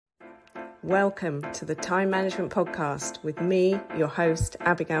Welcome to the Time Management Podcast with me, your host,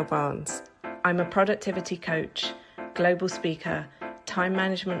 Abigail Barnes. I'm a productivity coach, global speaker, time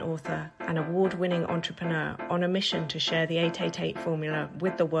management author, and award-winning entrepreneur on a mission to share the 888 formula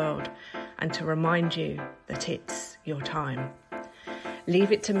with the world and to remind you that it's your time.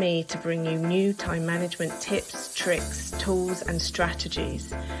 Leave it to me to bring you new time management tips, tricks, tools, and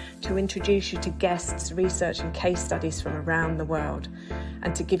strategies, to introduce you to guests, research, and case studies from around the world,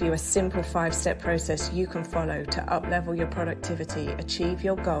 and to give you a simple 5-step process you can follow to uplevel your productivity, achieve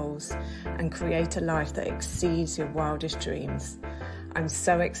your goals, and create a life that exceeds your wildest dreams. I'm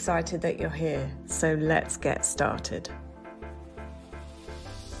so excited that you're here, so let's get started.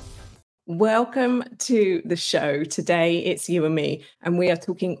 Welcome to the show. Today it's you and me, and we are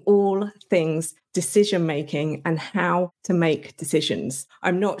talking all things decision making and how to make decisions.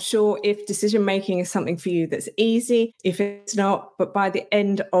 I'm not sure if decision making is something for you that's easy. If it's not, but by the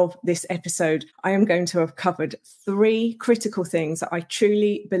end of this episode, I am going to have covered 3 critical things that I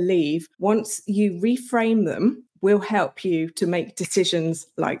truly believe, once you reframe them, will help you to make decisions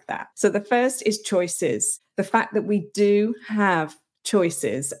like that. So the first is choices. The fact that we do have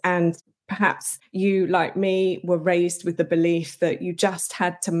choices, and perhaps you, like me, were raised with the belief that you just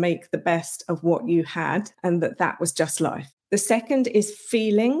had to make the best of what you had and that was just life. The second is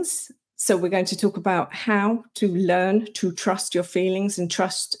feelings. So we're going to talk about how to learn to trust your feelings and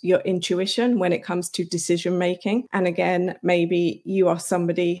trust your intuition when it comes to decision making. And again, maybe you are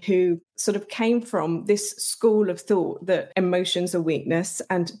somebody who sort of came from this school of thought that emotions are weakness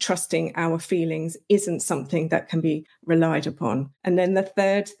and trusting our feelings isn't something that can be relied upon. And then the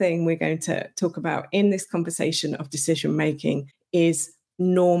third thing we're going to talk about in this conversation of decision making is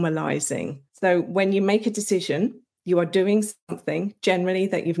normalizing. So when you make a decision, you are doing something generally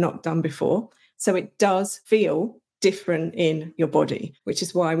that you've not done before. So it does feel different in your body, which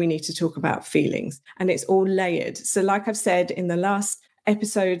is why we need to talk about feelings. And it's all layered. So like I've said in the last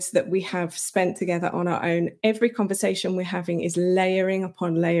episodes that we have spent together on our own, every conversation we're having is layering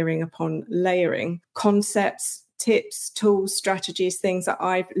upon layering upon layering concepts, tips, tools, strategies, things that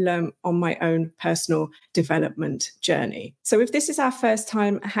I've learned on my own personal development journey. So if this is our first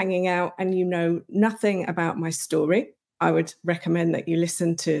time hanging out and you know nothing about my story, I would recommend that you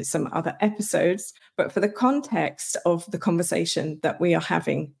listen to some other episodes. But for the context of the conversation that we are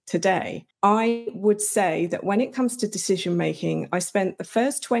having today, I would say that when it comes to decision making, I spent the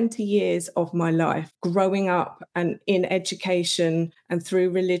first 20 years of my life growing up and in education and through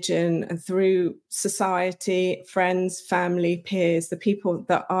religion and through society, friends, family, peers, the people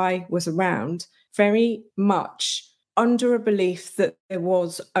that I was around, very much under a belief that there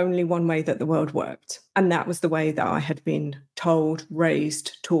was only one way that the world worked. And that was the way that I had been told,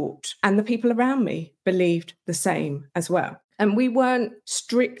 raised, taught. And the people around me believed the same as well. And we weren't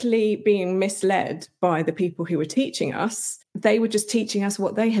strictly being misled by the people who were teaching us. They were just teaching us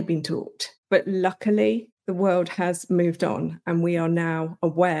what they had been taught. But luckily, the world has moved on, and we are now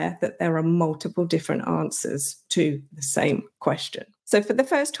aware that there are multiple different answers to the same question. So for the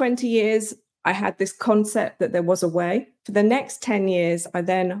first 20 years, I had this concept that there was a way. For the next 10 years, I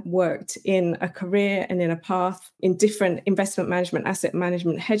then worked in a career and in a path in different investment management, asset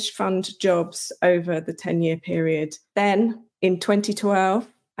management, hedge fund jobs over the 10-year period. Then in 2012,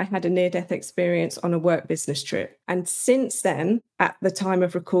 I had a near-death experience on a work business trip. And since then, at the time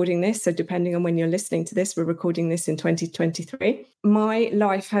of recording this, so depending on when you're listening to this, we're recording this in 2023, my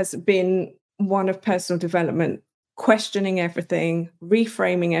life has been one of personal development, questioning everything,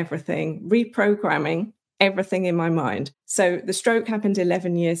 reframing everything, reprogramming everything in my mind. So the stroke happened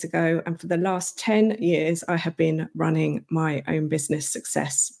 11 years ago. And for the last 10 years, I have been running my own business,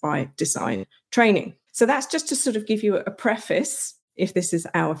 Success by Design training. So that's just to sort of give you a preface if this is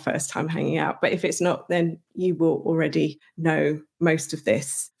our first time hanging out. But if it's not, then you will already know most of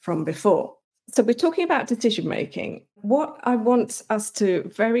this from before. So we're talking about decision making. What I want us to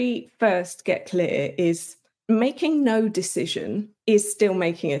very first get clear is making no decision is still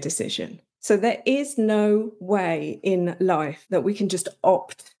making a decision. So there is no way in life that we can just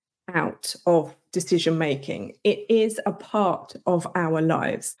opt out of decision making. It is a part of our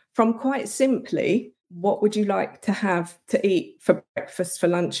lives. From quite simply, what would you like to have to eat for breakfast, for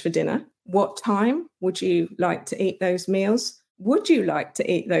lunch, for dinner? What time would you like to eat those meals? Would you like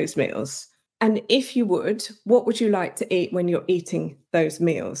to eat those meals? And if you would, what would you like to eat when you're eating those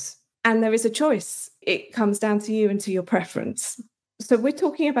meals? And there is a choice. It comes down to you and to your preference. So we're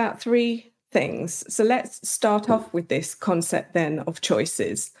talking about 3 things. So let's start off with this concept then of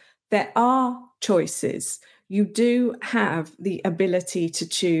choices. There are choices. You do have the ability to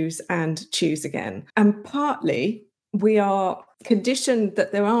choose and choose again. And partly we are conditioned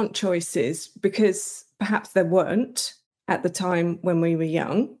that there aren't choices because perhaps there weren't at the time when we were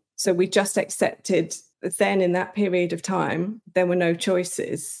young. So we just accepted that then in that period of time, there were no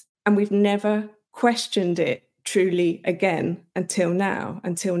choices. And we've never questioned it truly again until now.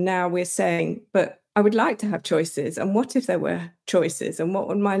 Until now, we're saying, but I would like to have choices. And what if there were choices? And what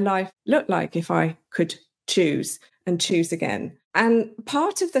would my life look like if I could choose and choose again? And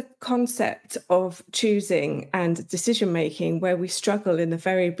part of the concept of choosing and decision making, where we struggle in the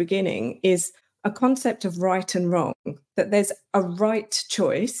very beginning, is a concept of right and wrong, that there's a right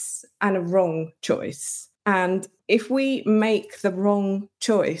choice and a wrong choice. And if we make the wrong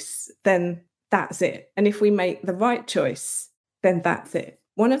choice, then that's it. And if we make the right choice, then that's it.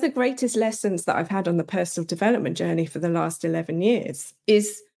 One of the greatest lessons that I've had on the personal development journey for the last 11 years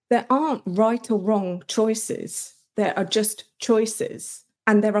is there aren't right or wrong choices. There are just choices.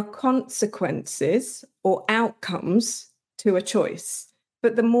 And there are consequences or outcomes to a choice.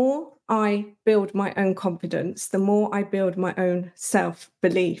 But the more I build my own confidence, the more I build my own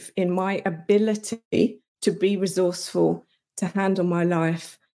self-belief in my ability to be resourceful, to handle my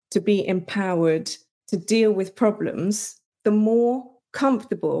life, to be empowered, to deal with problems, the more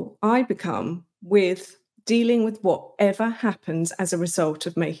comfortable I become with dealing with whatever happens as a result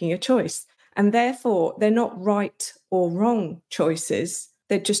of making a choice. And therefore, they're not right or wrong choices.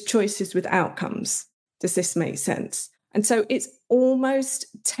 They're just choices with outcomes. Does this make sense? And so it's almost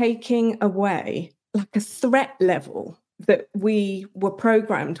taking away like a threat level that we were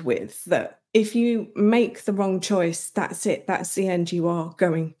programmed with, that if you make the wrong choice, that's it, that's the end, you are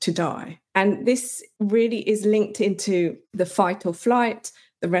going to die. And this really is linked into the fight or flight,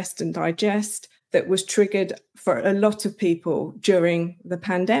 the rest and digest, that was triggered for a lot of people during the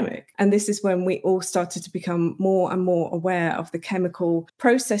pandemic. And this is when we all started to become more and more aware of the chemical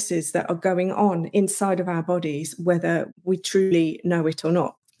processes that are going on inside of our bodies, whether we truly know it or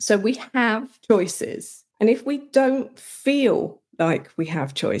not. So we have choices. And if we don't feel like we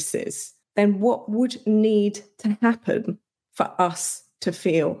have choices, then what would need to happen for us to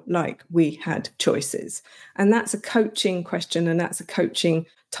feel like we had choices? And that's a coaching question, and that's a coaching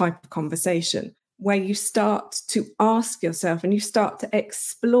type of conversation, where you start to ask yourself and you start to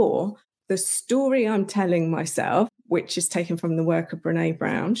explore the story I'm telling myself, which is taken from the work of Brené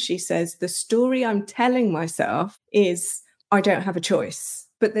Brown. She says, the story I'm telling myself is I don't have a choice,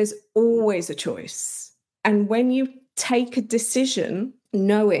 but there's always a choice. And when you take a decision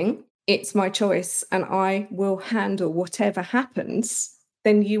knowing it's my choice and I will handle whatever happens,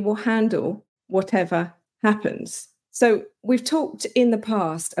 then you will handle whatever happens. So we've talked in the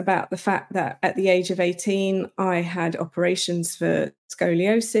past about the fact that at the age of 18, I had operations for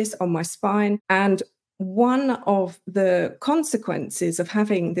scoliosis on my spine. And one of the consequences of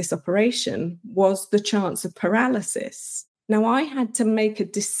having this operation was the chance of paralysis. Now, I had to make a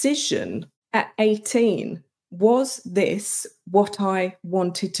decision at 18. Was this what I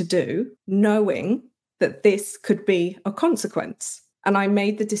wanted to do, knowing that this could be a consequence? And I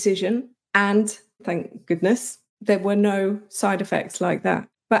made the decision, and thank goodness, there were no side effects like that.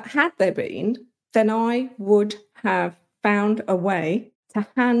 But had there been, then I would have found a way to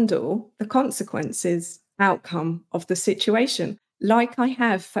handle the consequences, outcome of the situation, like I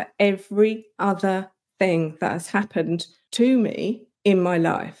have for every other thing that has happened to me in my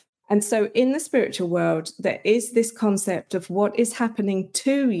life. And so in the spiritual world, there is this concept of what is happening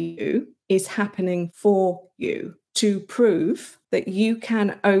to you is happening for you, to prove that you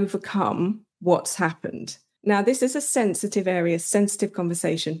can overcome what's happened. Now, this is a sensitive area, sensitive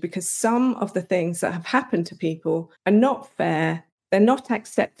conversation, because some of the things that have happened to people are not fair. They're not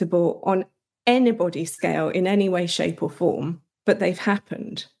acceptable on anybody's scale in any way, shape or form, but they've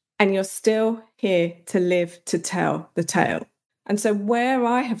happened. And you're still here to live to tell the tale. And so where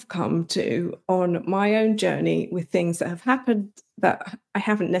I have come to on my own journey with things that have happened that I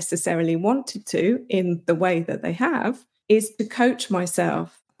haven't necessarily wanted to in the way that they have, is to coach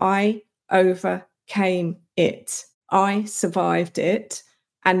myself. I overcame it. I survived it.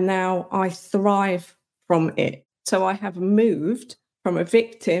 And now I thrive from it. So I have moved from a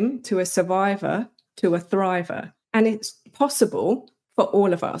victim to a survivor to a thriver. And it's possible for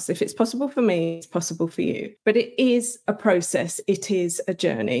all of us. If it's possible for me, it's possible for you. But it is a process. It is a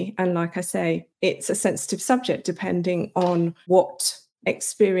journey. And like I say, it's a sensitive subject depending on what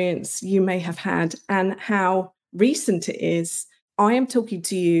experience you may have had and how recent it is. I am talking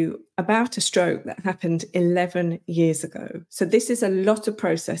to you about a stroke that happened 11 years ago. So this is a lot of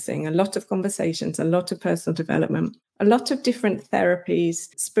processing, a lot of conversations, a lot of personal development, a lot of different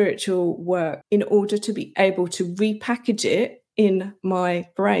therapies, spiritual work in order to be able to repackage it in my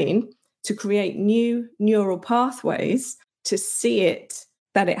brain to create new neural pathways to see it,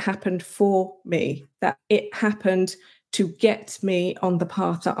 that it happened for me, that it happened to get me on the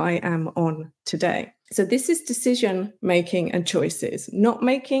path that I am on today. So this is decision making and choices. Not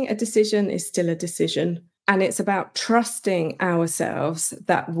making a decision is still a decision. And it's about trusting ourselves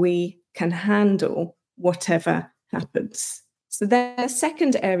that we can handle whatever happens. So the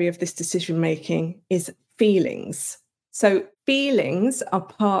second area of this decision making is feelings. So feelings are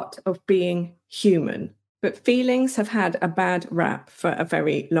part of being human, but feelings have had a bad rap for a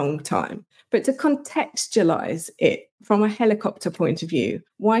very long time. But to contextualize it from a helicopter point of view,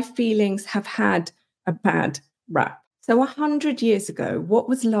 why feelings have had a bad rap. So 100 years ago, what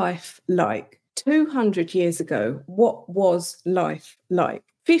was life like? 200 years ago, what was life like?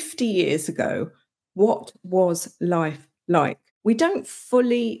 50 years ago, what was life like? We don't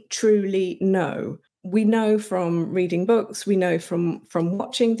fully, truly know. We know from reading books, we know from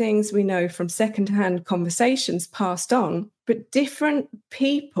watching things, we know from secondhand conversations passed on, but different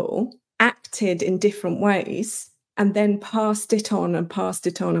people acted in different ways and then passed it on and passed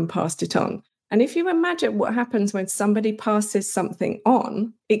it on and passed it on. And if you imagine what happens when somebody passes something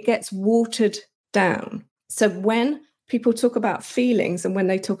on, it gets watered down. So when people talk about feelings and when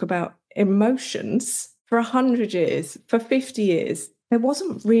they talk about emotions, for 100 years, for 50 years, there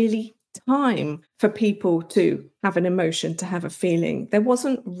wasn't really time for people to have an emotion, to have a feeling. There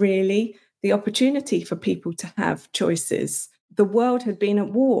wasn't really the opportunity for people to have choices. The world had been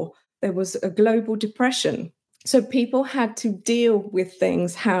at war. There was a global depression. So people had to deal with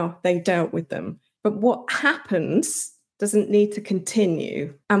things how they dealt with them. But what happens doesn't need to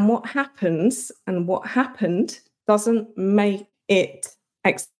continue. And what happens and what happened doesn't make it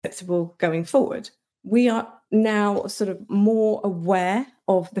acceptable going forward. We are now sort of more aware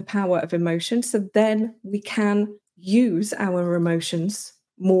of the power of emotion. So then we can use our emotions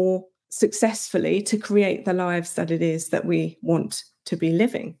more successfully to create the lives that it is that we want to be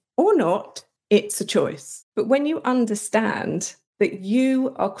living. Or not, it's a choice. But when you understand that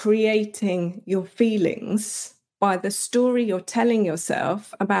you are creating your feelings by the story you're telling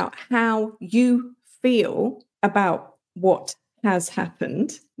yourself about how you feel about what has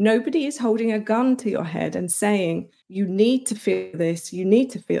happened, nobody is holding a gun to your head and saying, you need to feel this, you need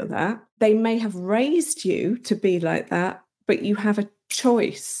to feel that. They may have raised you to be like that, but you have a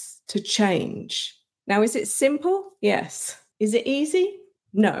choice to change. Now, is it simple? Yes. Is it easy?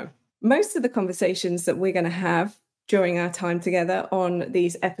 No. Most of the conversations that we're going to have during our time together on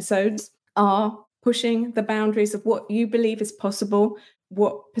these episodes are pushing the boundaries of what you believe is possible,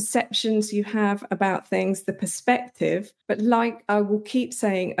 what perceptions you have about things, the perspective. But like I will keep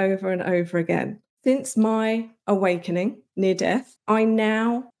saying over and over again, since my awakening near death, I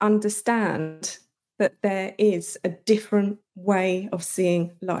now understand that there is a different way of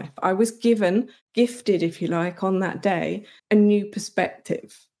seeing life. I was gifted, if you like, on that day, a new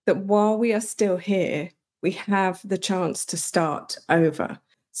perspective, that while we are still here, we have the chance to start over.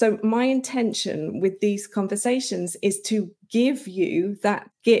 So my intention with these conversations is to give you that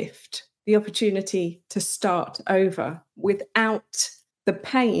gift, the opportunity to start over without the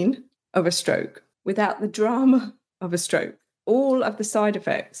pain of a stroke, without the drama of a stroke, all of the side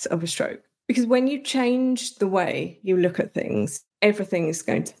effects of a stroke. Because when you change the way you look at things, everything is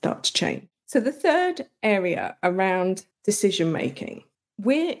going to start to change. So the third area around decision making,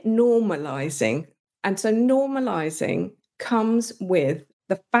 we're normalizing. And so normalizing comes with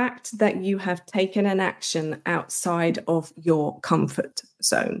the fact that you have taken an action outside of your comfort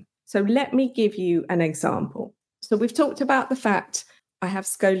zone. So let me give you an example. So we've talked about the fact I have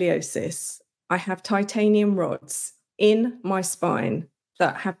scoliosis. I have titanium rods in my spine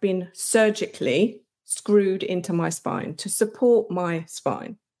that have been surgically screwed into my spine to support my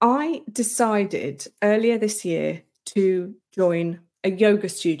spine. I decided earlier this year to join a yoga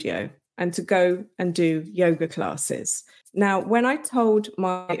studio and to go and do yoga classes. Now, when I told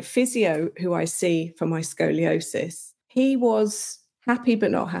my physio, who I see for my scoliosis, he was happy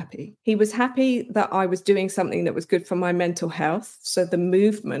but not happy. He was happy that I was doing something that was good for my mental health. So the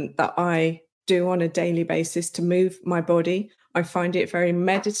movement that I do on a daily basis to move my body, I find it very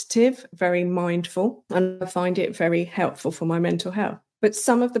meditative, very mindful, and I find it very helpful for my mental health. But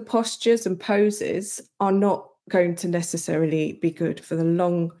some of the postures and poses are not going to necessarily be good for the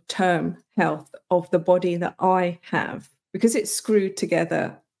long-term health of the body that I have. Because it's screwed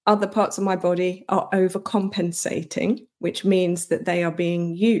together, other parts of my body are overcompensating, which means that they are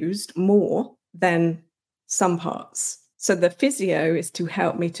being used more than some parts. So the physio is to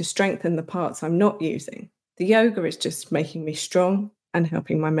help me to strengthen the parts I'm not using. The yoga is just making me strong and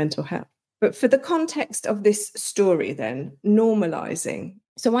helping my mental health. But for the context of this story then, normalizing.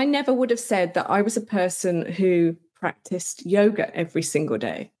 So I never would have said that I was a person who practiced yoga every single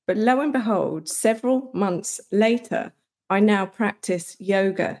day. But lo and behold, several months later, I now practice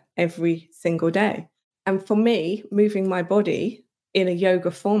yoga every single day. And for me, moving my body in a yoga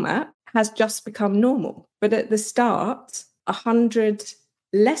format has just become normal. But at the start, 100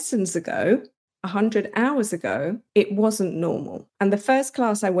 lessons ago, 100 hours ago, it wasn't normal. And the first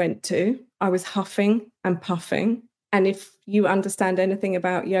class I went to, I was huffing and puffing. And if you understand anything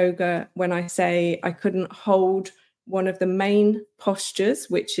about yoga, when I say I couldn't hold one of the main postures,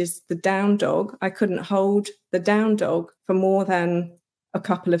 which is the down dog, I couldn't hold the down dog for more than a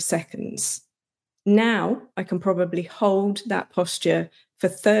couple of seconds. Now I can probably hold that posture for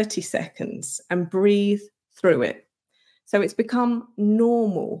 30 seconds and breathe through it. So it's become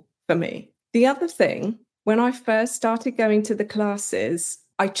normal for me. The other thing, when I first started going to the classes,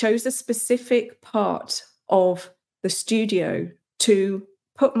 I chose a specific part of the studio to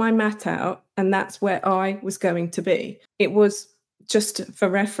put my mat out, and that's where I was going to be. It was, just for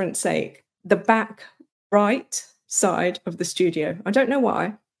reference sake, the back right side of the studio. I don't know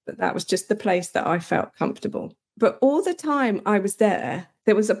why, but that was just the place that I felt comfortable. But all the time I was there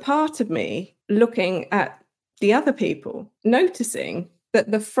was a part of me looking at the other people, noticing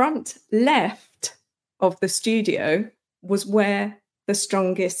that the front left of the studio was where the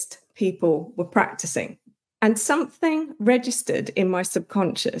strongest people were practicing. And something registered in my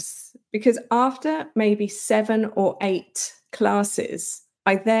subconscious, because after maybe 7 or 8 classes,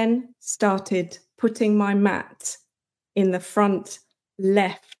 I then started putting my mat in the front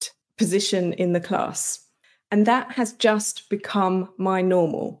left position in the class. And that has just become my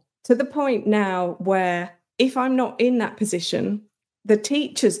normal, to the point now where if I'm not in that position, the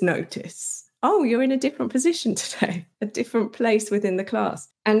teachers notice, oh, you're in a different position today, a different place within the class.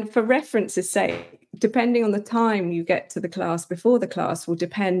 And for reference's sake, depending on the time you get to the class before the class will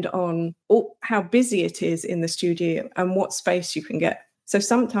depend on how busy it is in the studio and what space you can get. So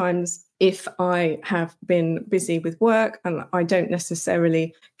sometimes if I have been busy with work and I don't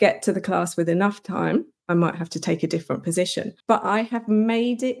necessarily get to the class with enough time, I might have to take a different position. But I have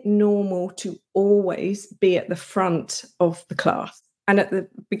made it normal to always be at the front of the class. And at the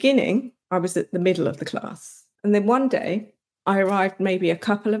beginning, I was at the middle of the class. And then one day, I arrived maybe a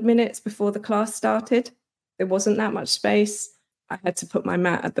couple of minutes before the class started. There wasn't that much space. I had to put my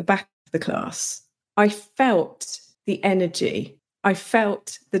mat at the back of the class. I felt the energy. I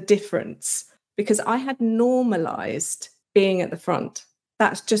felt the difference because I had normalized being at the front.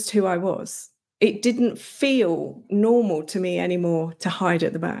 That's just who I was. It didn't feel normal to me anymore to hide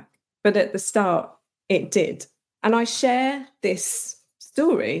at the back. But at the start, it did. And I share this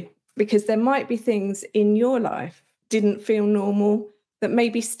story because there might be things in your life didn't feel normal that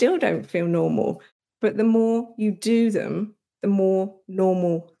maybe still don't feel normal. But the more you do them, the more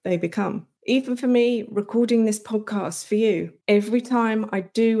normal they become. Even for me, recording this podcast for you, every time I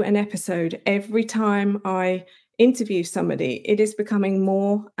do an episode, every time I interview somebody, it is becoming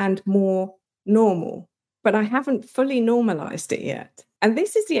more and more normal. But I haven't fully normalized it yet. And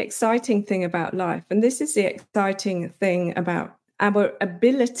this is the exciting thing about life. And this is the exciting thing about our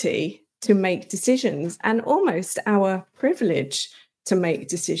ability to make decisions and almost our privilege to make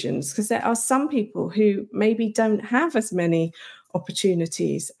decisions, because there are some people who maybe don't have as many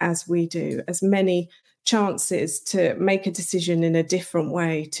opportunities as we do, as many chances to make a decision in a different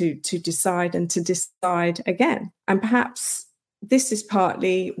way, to decide and to decide again. And perhaps this is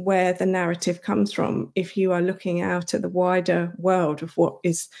partly where the narrative comes from. If you are looking out at the wider world of what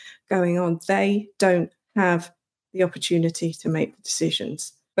is going on, they don't have the opportunity to make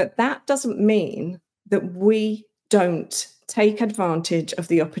decisions. But that doesn't mean that we don't take advantage of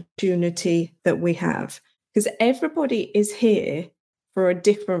the opportunity that we have, because everybody is here for a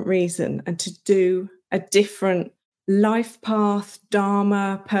different reason and to do a different life path,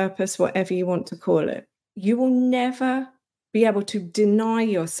 dharma, purpose, whatever you want to call it. You will never be able to deny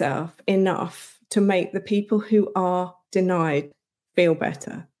yourself enough to make the people who are denied feel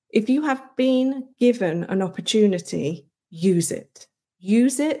better. If you have been given an opportunity, use it.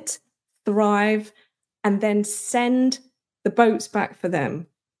 Use it, thrive, and then send the boats back for them.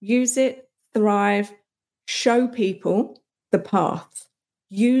 Use it, thrive, show people the path.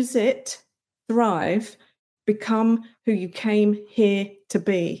 Use it, thrive, become who you came here to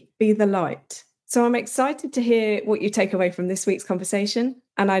be. Be the light. So I'm excited to hear what you take away from this week's conversation,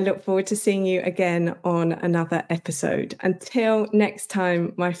 and I look forward to seeing you again on another episode. Until next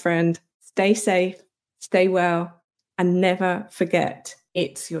time, my friend, stay safe, stay well, and never forget,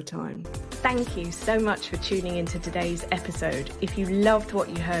 it's your time. Thank you so much for tuning into today's episode. If you loved what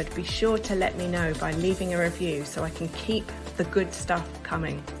you heard, be sure to let me know by leaving a review so I can keep the good stuff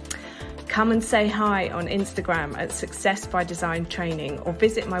coming. Come and say hi on Instagram at Success by Design Training, or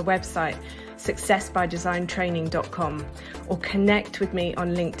visit my website, successbydesigntraining.com, or connect with me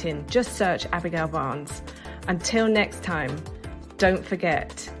on LinkedIn. Just search Abigail Barnes. Until next time, don't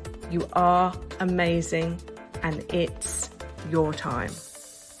forget, you are amazing and it's your time.